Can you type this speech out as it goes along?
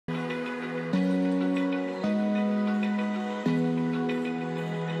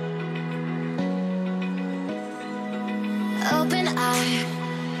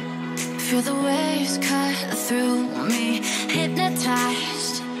Feel the waves cut through me,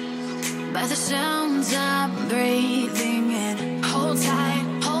 hypnotized by the sounds I'm breathing in. Hold tight,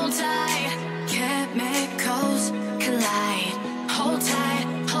 chemicals collide. Hold tight,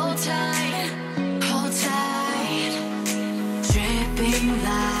 hold tight, hold tight. Dripping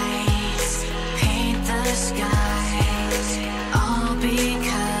lights paint the skies, all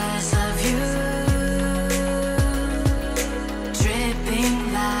because of you.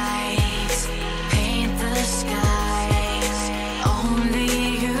 Dripping lights paint the skies,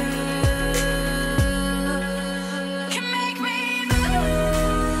 only you can make me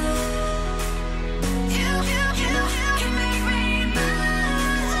move. You can make me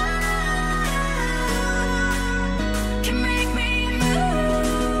move. Can make me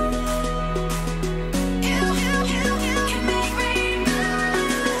move. You can make me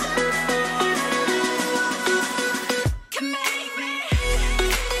move. Can make me.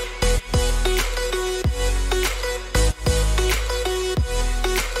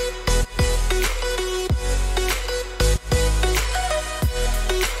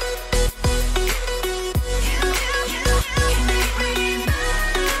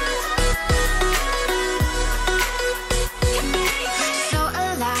 So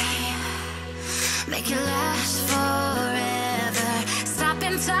alive, make it last forever. Stop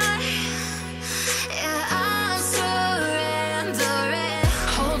in time, yeah, I'm surrendering.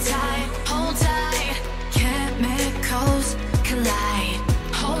 Hold tight, chemicals collide.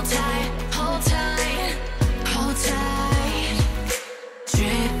 Hold tight, hold tight, hold tight.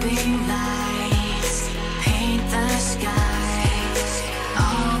 Dripping lights paint the skies,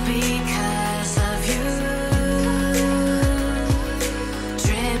 all because of you.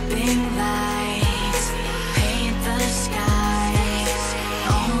 Dripping lights paint the skies,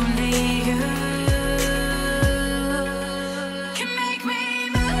 only you can make me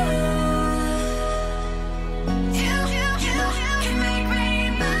move. You can make me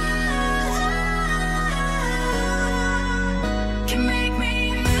move. Can make me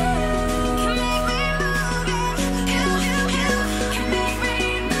move. Can make me move. You can make me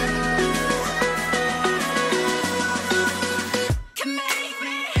move. Can make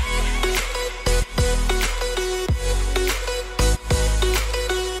me.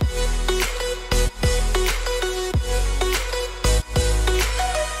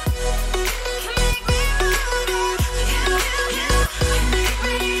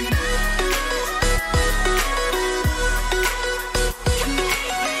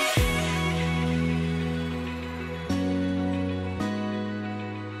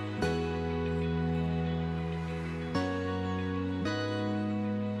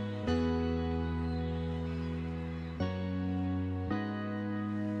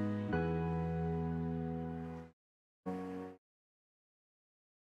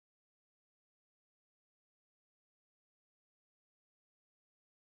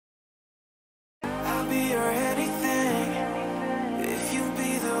 I'll be your anything if you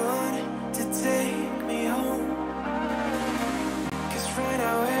be the one to take me home. 'Cause right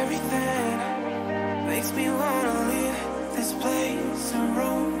now everything makes me wanna leave this place and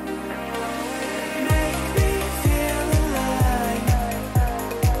roam. Make me feel alive.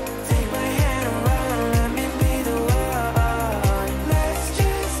 Take my hand around, let me be the one. Let's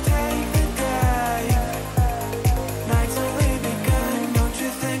just take the dive. Night's only begun, don't you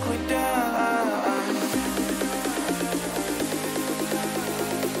think we're done?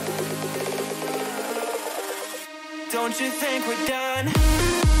 Don't you think we're done?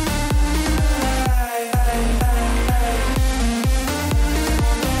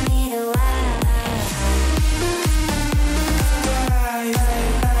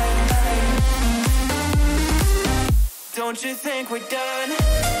 Don't you think we're done?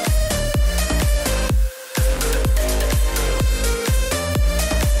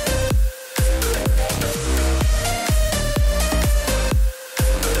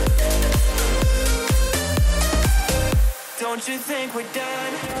 Don't you think we're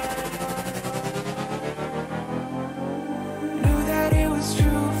done? Knew that it was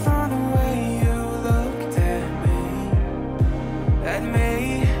true from the way you looked at me.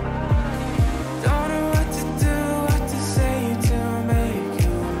 Don't know what to do, what to say to make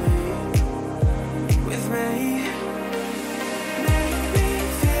you leave with me. Make me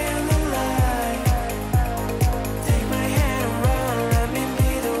feel alive. Take my hand around, let me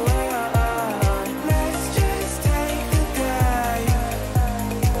be the one. Let's just take the dive.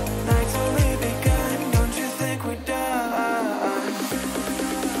 Night's only begun, don't you think we're done?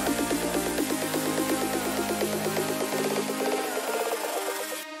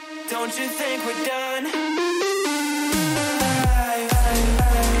 Don't you think we're done?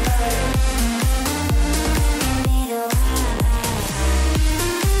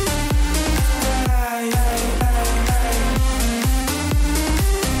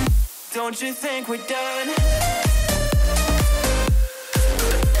 Don't you think we're done?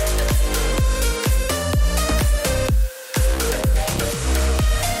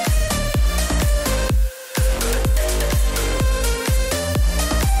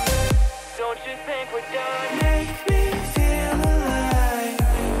 Don't you think we're done? Make me feel alive.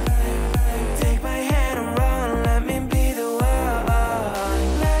 Take my hand and run, let me be the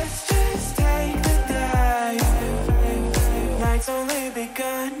one. Let's just take the dive. Night's only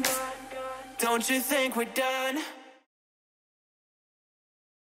begun. Don't you think we're done?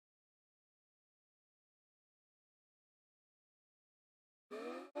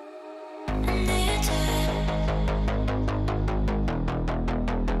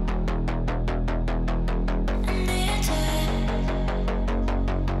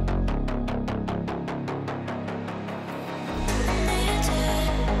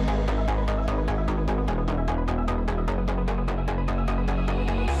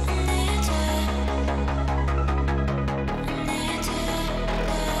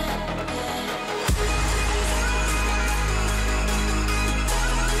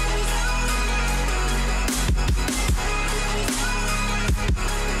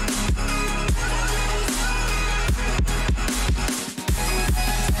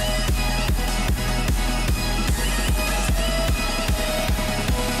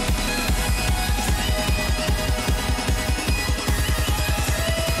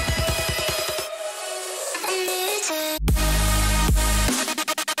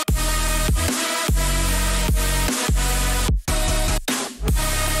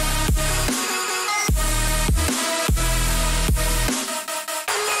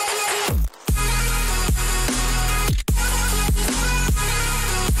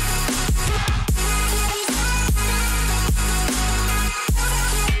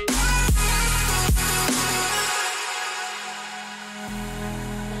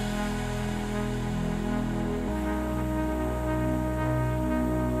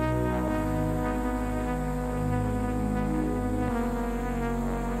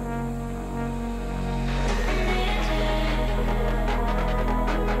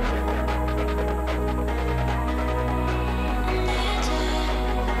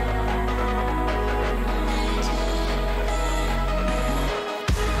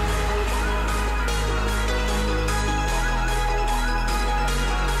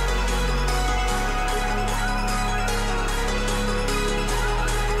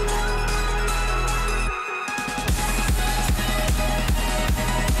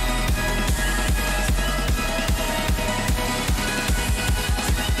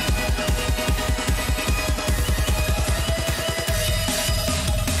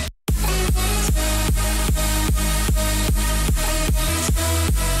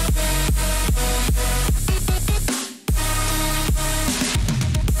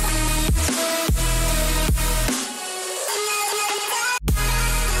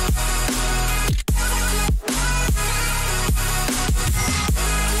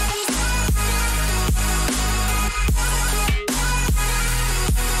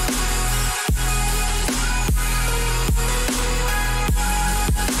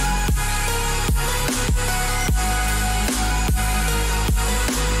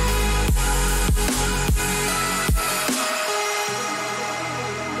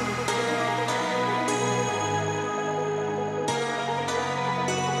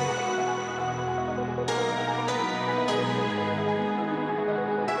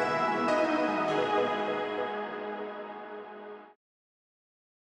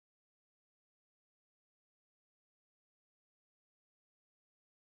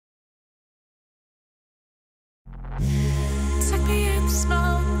 Suck me in the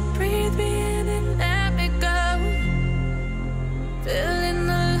smoke, breathe me in and let me go. Filling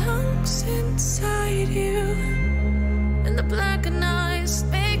the lungs inside you, and the blackened eyes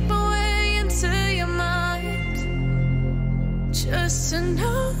make my way into your mind. Just to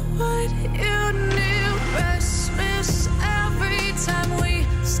know what you knew. Restless every time we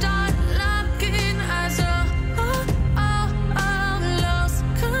start locking eyes. Lost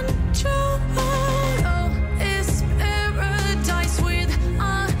control.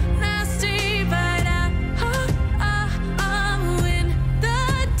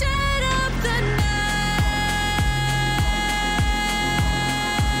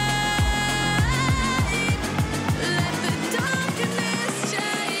 Let the darkness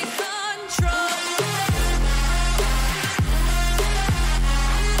take control.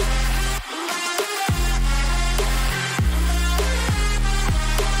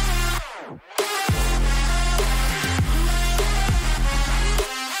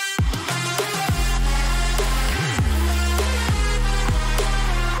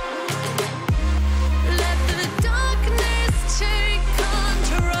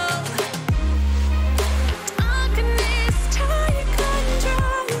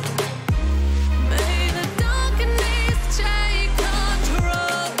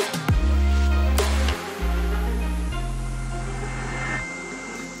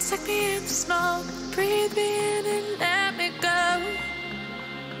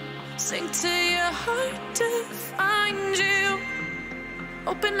 sink to your heart to find you.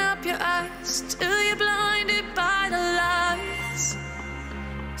 Open up your eyes till you're blinded by the lies,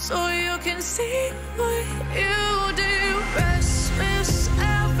 so you can see what you do. Restless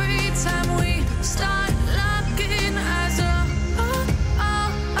every time we start locking eyes.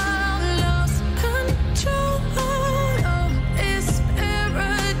 Lost control. Oh, it's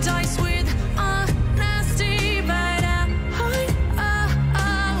paradise with honesty, but in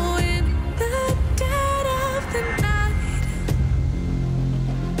the dead of the night,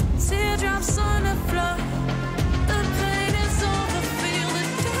 teardrops on the floor. The pain is over. Feel the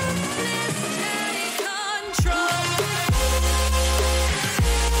darkness take control.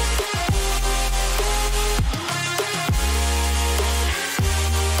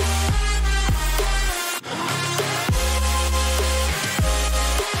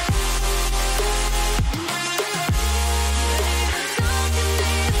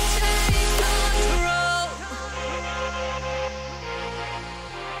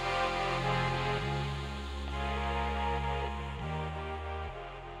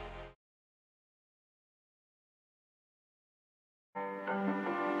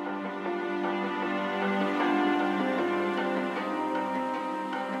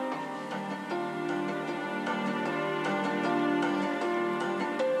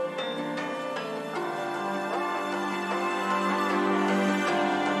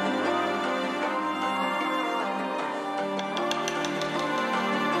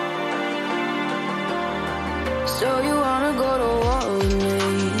 So you wanna go to war with me?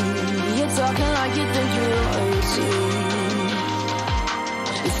 You're talking like you think you're royalty.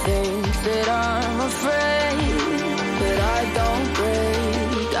 You think that I'm afraid, but I don't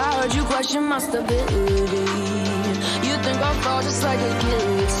break. I heard you question my stability. You think I'll fall just like a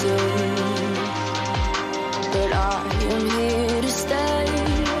guillotine, but I am here to stay.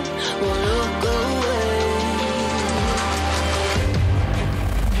 Won't look away.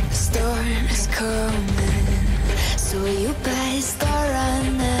 The storm is coming, so you better start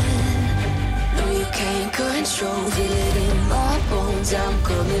running. No, you can't control, feel it in my bones. I'm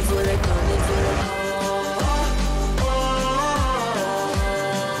coming for the, coming for the.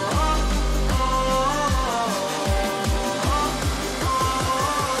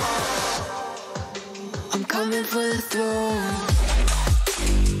 I'm coming for the throne.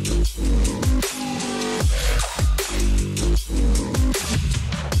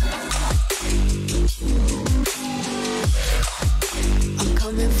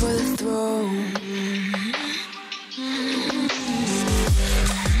 Coming for the throne.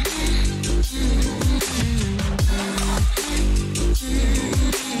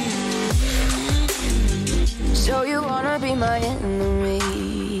 So you wanna be my enemy?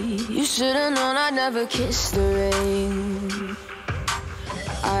 You should've known I'd never kiss the rain.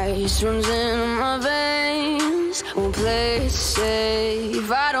 Ice runs in my veins, won't play it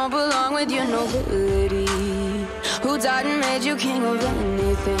safe. I don't belong with your nobility. Who died and made you king of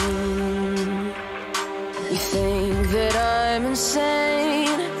anything? You think that I'm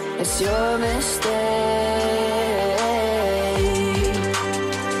insane? It's your mistake.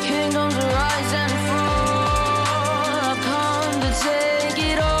 Kingdoms rise and fall. I've come to take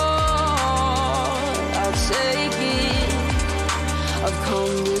it all. I'll take it. I've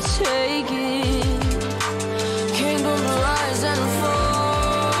come to take it. Kingdoms rise and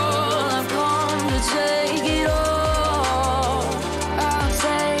fall. I've come to take it all. I'll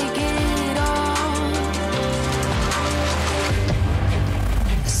take it all.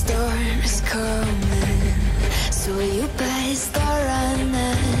 The storm is coming, so you better start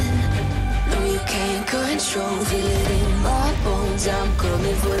running. No, you can't control, feel it in my bones. I'm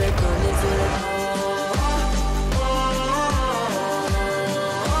coming for the, coming for the.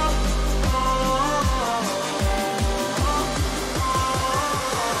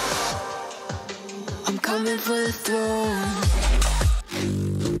 I'm coming for the throne.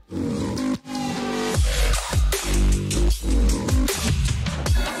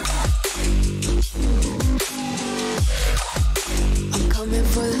 I'm coming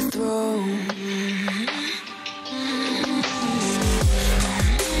for the throne.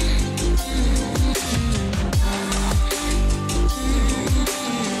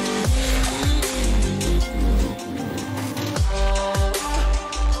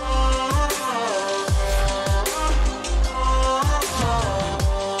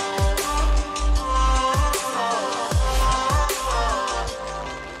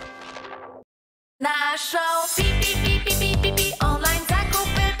 Naszą pi online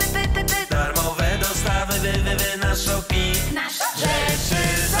zakupy, Darmowe dostawy, na Shopee. nasze rzeczy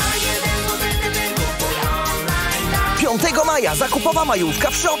za jeden kupuj online. 5 maja Maja zakupowa majówka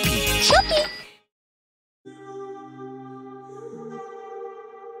w Shopee.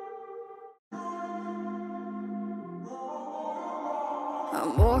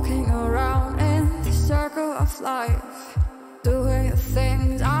 I'm walking around in the circle of life, doing the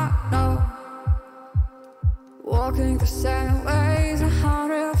things I know, walking the same ways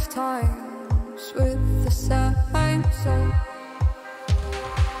 100 times with the same soul.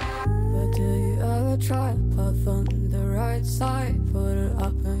 But do you ever try to path on the right side, put it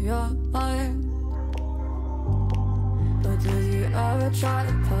up in your mind? But do you ever try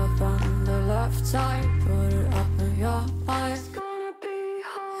to path on the left side, put it up in your mind?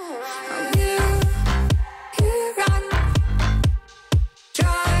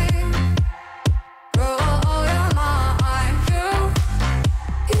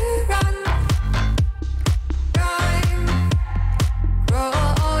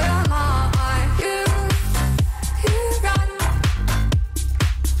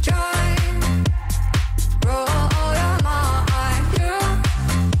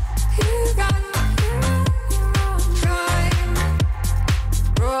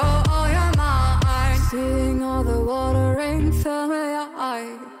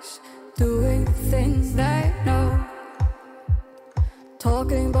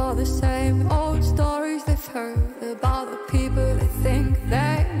 Talking about the same old stories they've heard about the people they think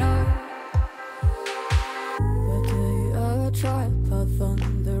they know. But do you ever try to path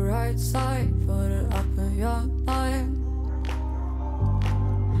on the right side, put it up in your mind?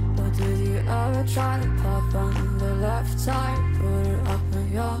 But do you ever try to path on the left side, put it up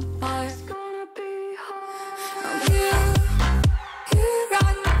in your mind? It's gonna be hard. I'm here.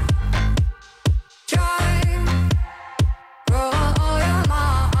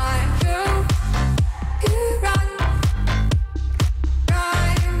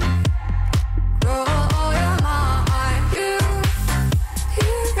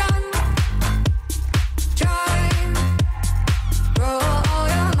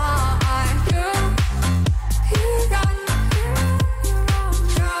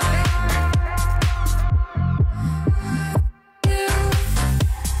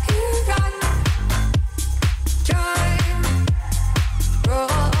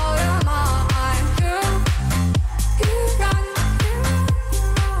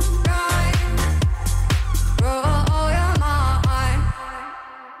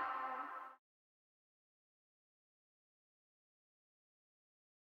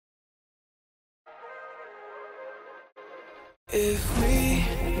 If we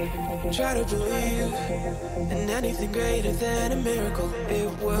try to believe in anything greater than a miracle,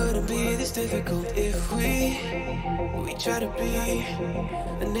 it wouldn't be this difficult. If we try to be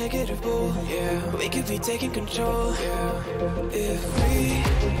a negative bull, yeah, we could be taking control, yeah. If we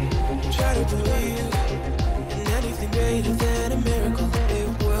try to believe in anything greater than a miracle, it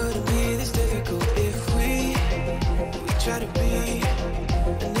wouldn't be this difficult. If we try to be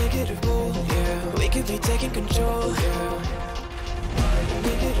a negative bull, yeah, we could be taking control, yeah.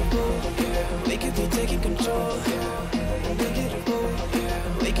 We could be taking control. We could be taking control.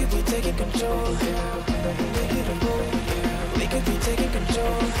 We could be taking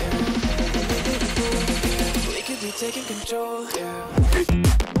control. We could be taking control.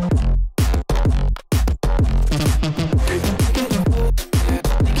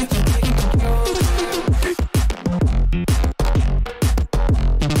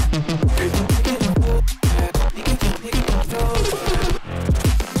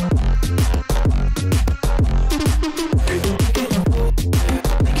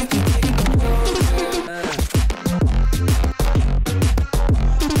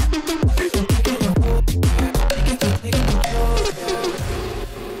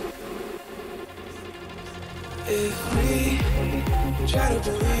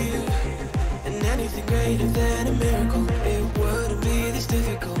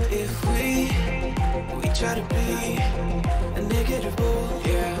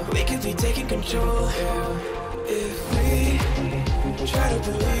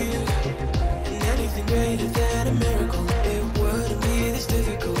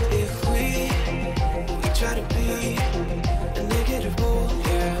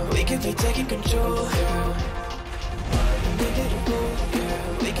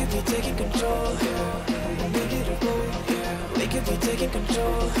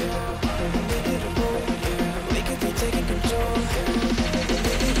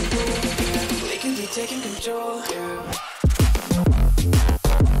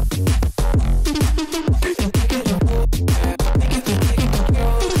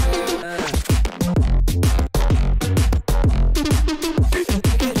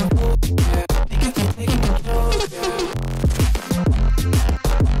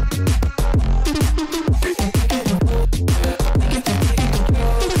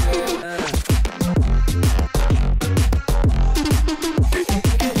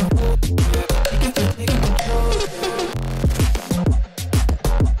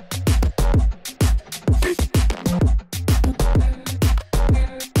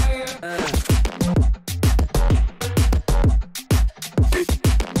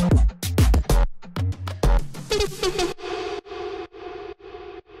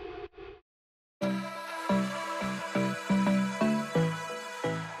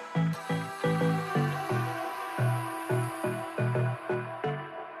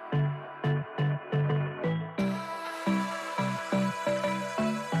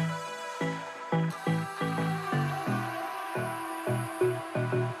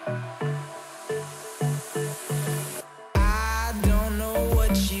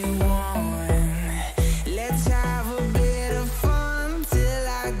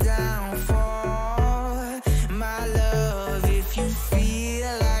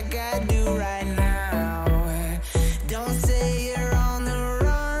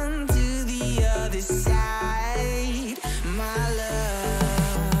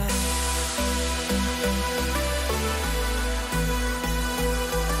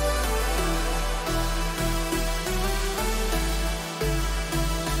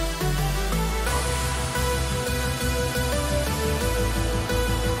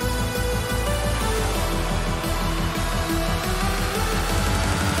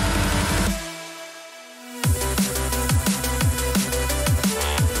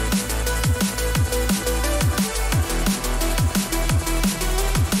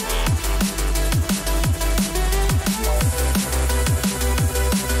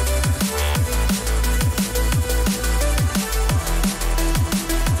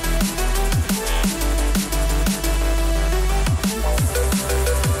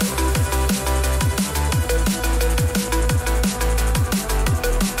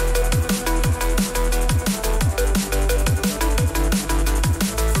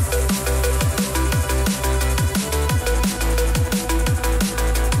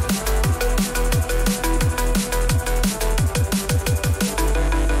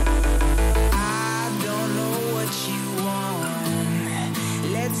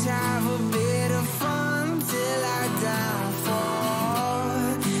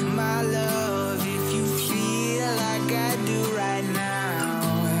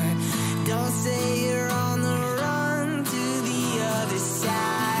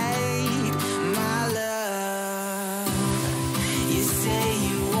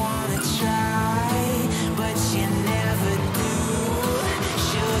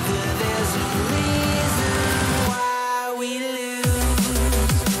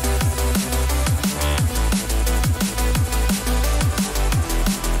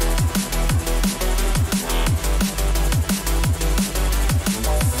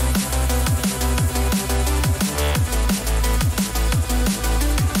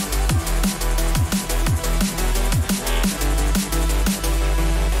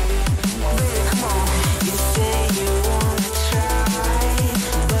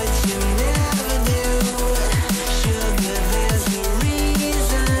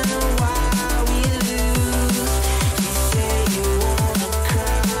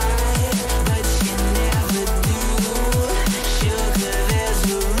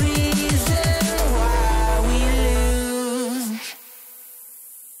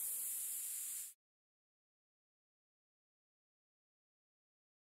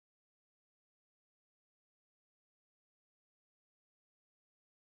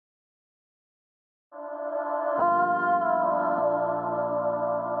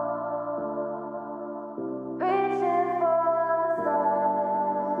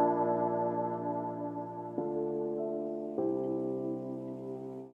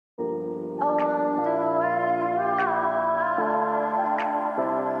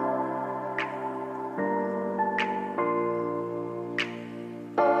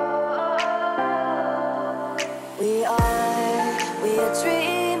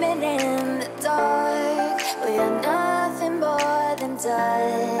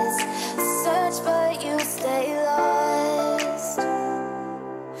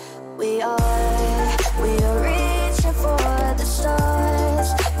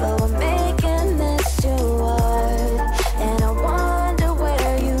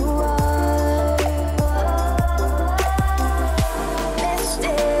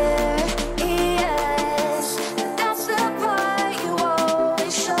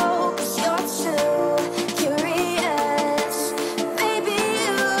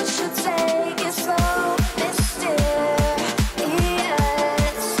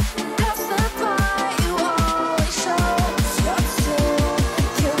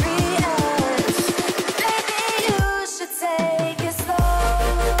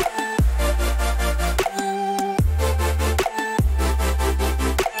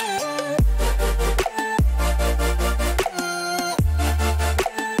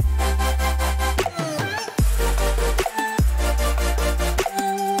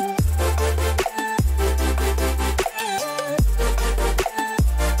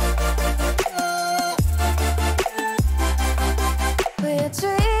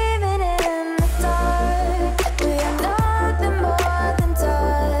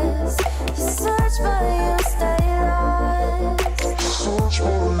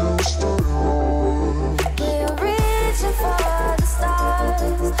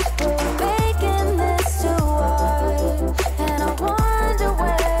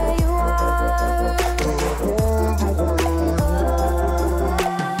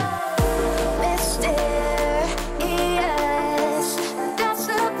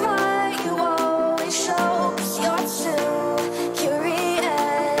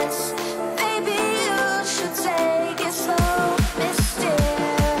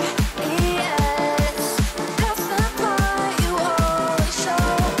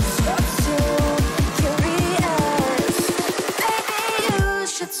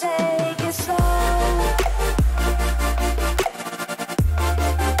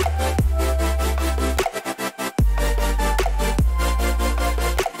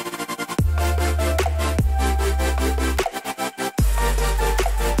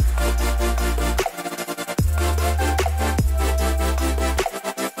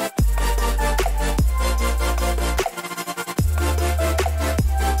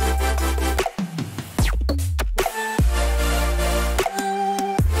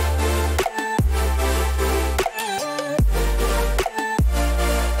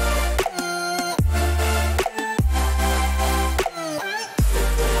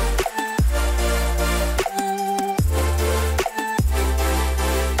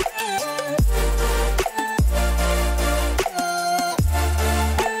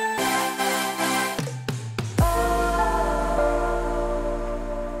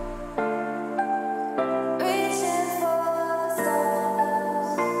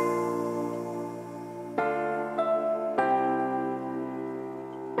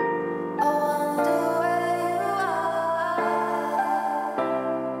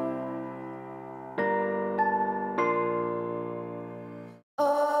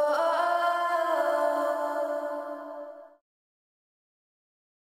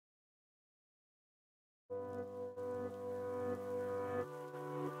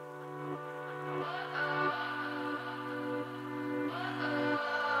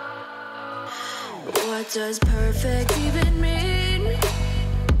 does perfect even mean?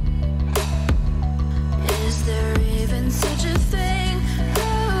 Is there even such a thing?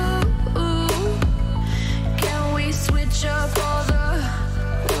 Ooh, can we switch up all the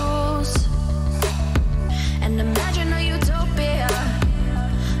rules and imagine a utopia?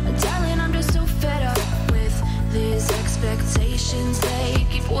 Darling, I'm just so fed up with these expectations. They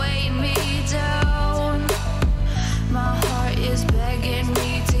keep weighing me down. My heart is begging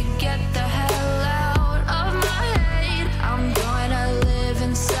me to get the hell out of my head. I'm gonna live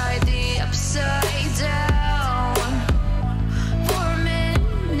inside the upside down for a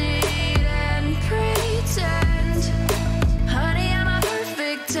minute and pretend, honey, I'm a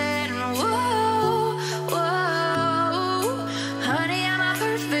perfect 10. Whoa, whoa, honey, I'm a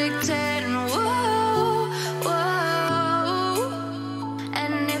perfect 10. Whoa, whoa,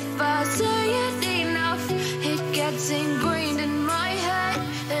 and if I say it enough, it gets ingrained in my head,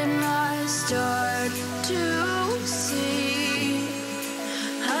 and I start to see,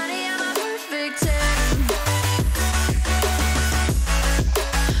 honey, I'm a perfect 10.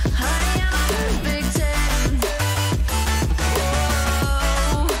 Honey, I'm a perfect 10.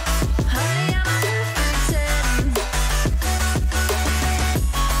 Whoa, honey, I'm a perfect 10.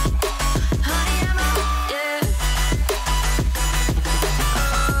 Honey, I'm a, yeah.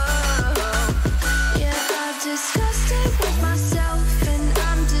 Yeah, I've discussed it with myself, and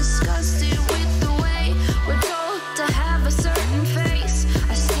I'm disgusted with the way we're told to have a certain face,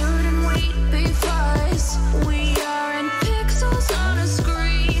 a certain weight, because we aren't pixels on a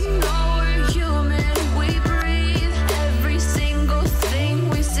screen. No, we're human, we breathe. Every single thing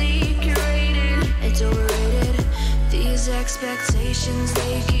we see curated, it's overrated. These expectations,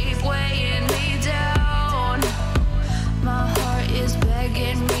 they keep weighing me down. My heart is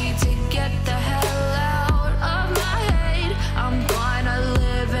begging me to get the hell out of my head. I'm gonna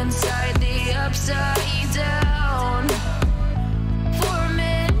live inside the upside down for a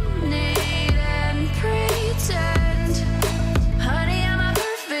minute and pretend, honey, I'm a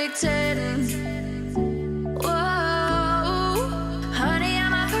perfect 10. Whoa, honey,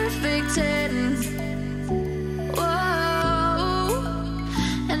 I'm a perfect 10. Whoa,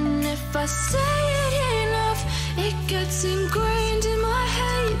 and if I say it enough, it gets ingrained in my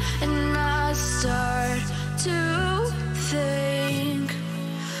head, and I start to think,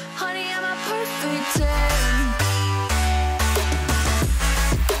 honey, I'm a perfect 10.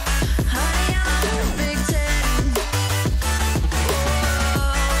 Honey, I'm a perfect 10.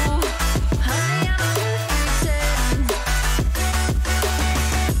 Whoa, honey, I'm a perfect 10.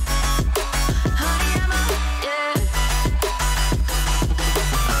 Honey, I'm a, yeah.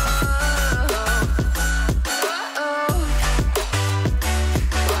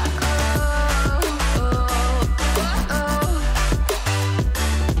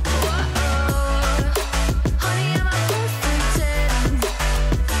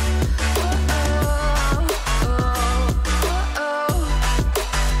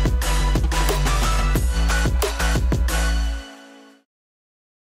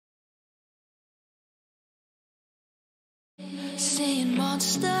 Seeing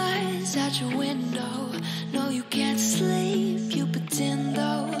monsters out your window. No, you can't sleep, you pretend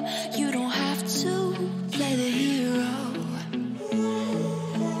though. You don't have to play the hero,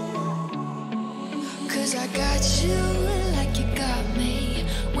 'cause I got you like you got me.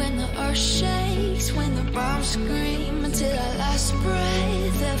 When the earth shakes, when the bombs scream, until our last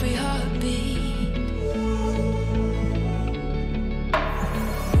breath, every heartbeat.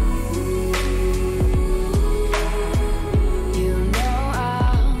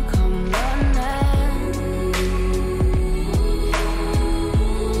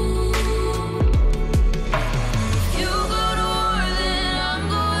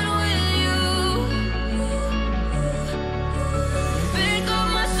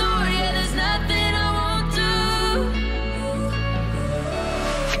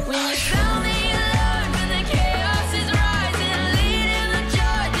 Found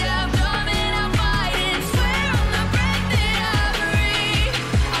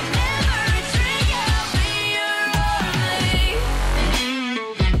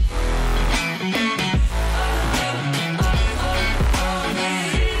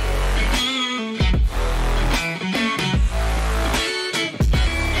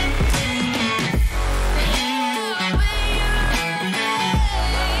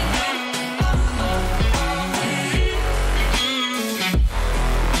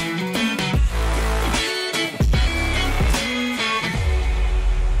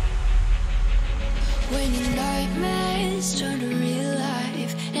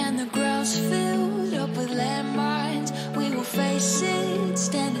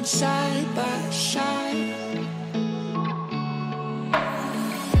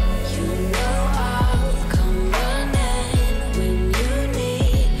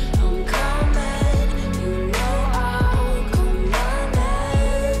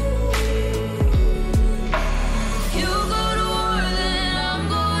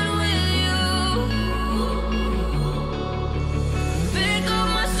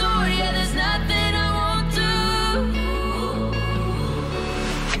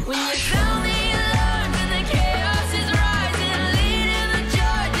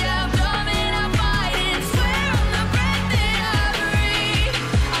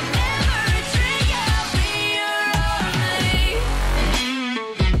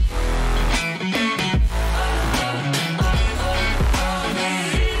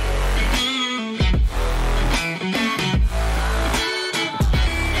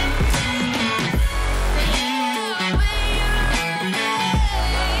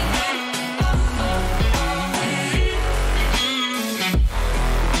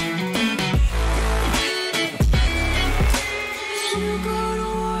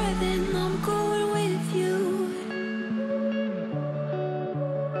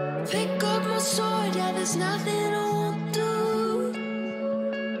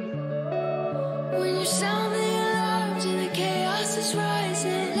When you sound the alarms and the chaos is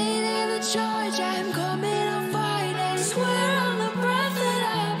rising, leading the charge, I'm coming, I'm fighting. Swear on the breath that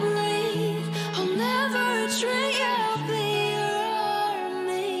I breathe, I'll never retreat, yeah, I'll be your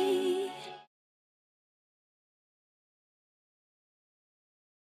army.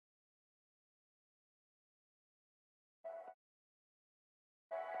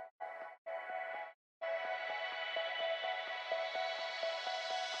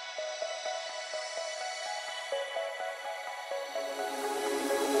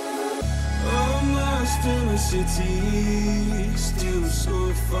 I'm lost in a city, still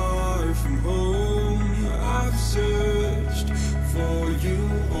so far from home. I've searched for you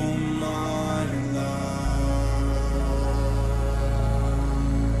all my life.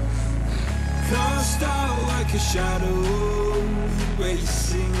 Cast out like a shadow,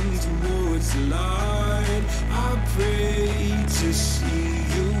 racing towards the light. I pray to see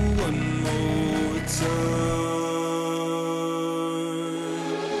you one more time.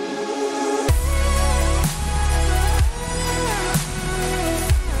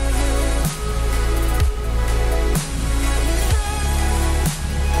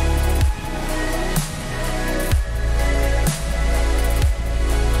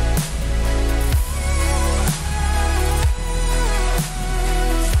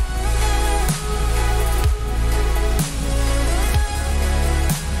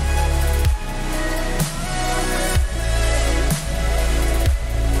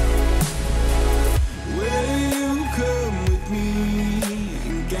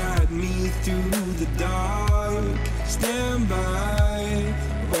 Through the dark, stand by,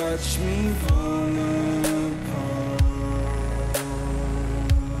 watch me fall.